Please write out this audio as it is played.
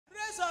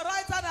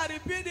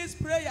repeat this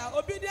prayer,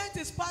 obedience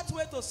is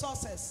pathway to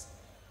success.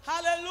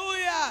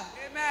 Hallelujah.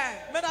 Amen.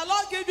 May the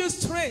Lord give you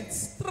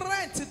strength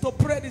to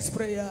pray this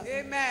prayer.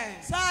 Amen.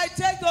 So I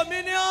take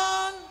dominion.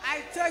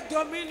 I take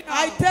dominion.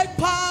 I take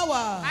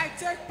power. I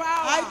take power.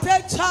 I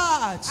take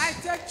charge. I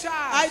take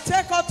charge. I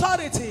take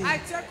authority. I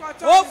take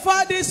authority.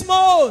 Over this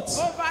mode.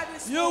 Over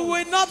this you mode.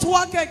 will not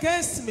work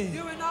against me.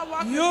 You will not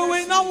work You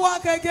will not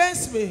work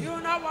against me. You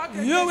will not work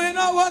against You will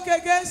not work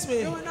against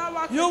me. You will not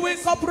work You will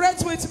against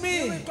cooperate with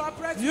You will me.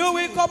 cooperate You with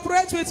will me.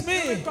 cooperate with You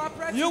will me.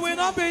 cooperate You with will me.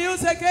 not be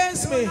used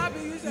against You will me. not be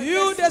used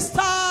You against the me.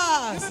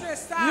 stars. You the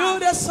stars. You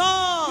the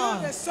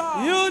sun. You the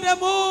sun. You the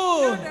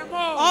moon. You the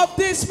moon. Of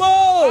this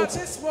mode. Of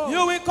this mode.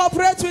 You will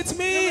cooperate with You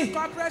me. will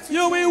cooperate with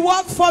You me. will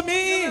work for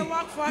me. You will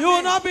work for You will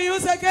me. not be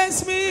used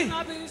against me. You will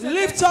not be used Lift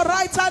against your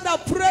right hand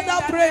and pray In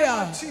that the name prayer.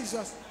 of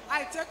Jesus.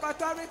 I take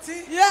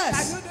authority. Yes.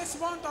 And you this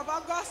month of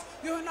August,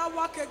 you will not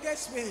work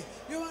against me.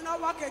 You will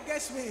not work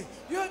against me.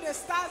 You the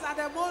stars and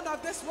the moon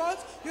of this month,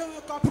 you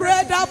will cooperate Pray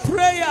with that me.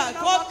 prayer. You will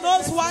not God work knows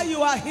against why me.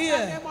 you are In the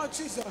here. name of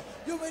Jesus.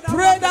 You will not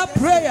Pray work that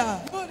against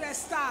prayer. me. You the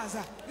stars.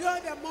 You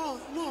the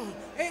moon.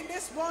 In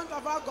this month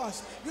of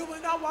August, you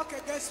will not work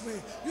against me.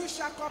 You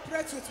shall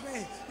cooperate with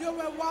me. You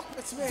will work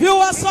with me.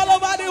 Viewers In all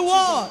the over name the of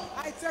world, Jesus,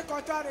 I take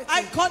authority.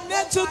 I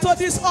connect you over to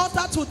this month.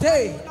 altar You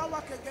today. will not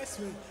work against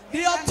me. The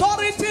In name of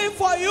authority Jesus.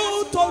 for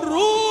you to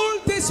rule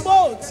this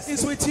month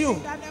is with you.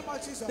 In the name of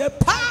Jesus. The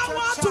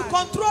power to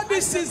control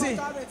this season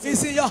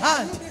is in your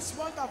hand. This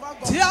month of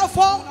August,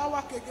 Therefore, you will not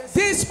work against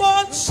this me.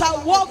 month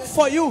shall work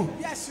for you.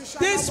 Yes, you shall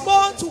This not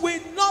work month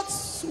will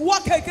not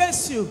work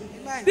against you.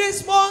 Amen.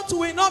 This month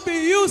will not be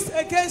used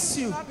against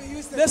you. not be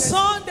used The against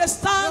sun, the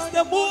stars,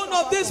 the moon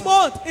of this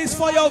month is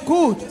for your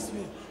good.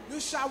 You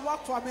shall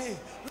work for me.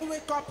 You will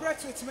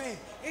cooperate with me.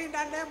 In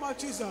the name of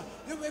Jesus,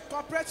 you will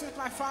cooperate with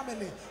my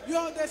family. You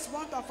this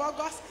month of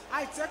August,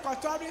 I take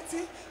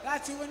authority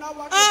that you will not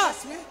work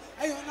against me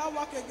and you will not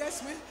work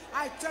against me.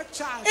 I take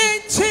charge.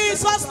 In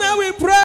Jesus' name we pray.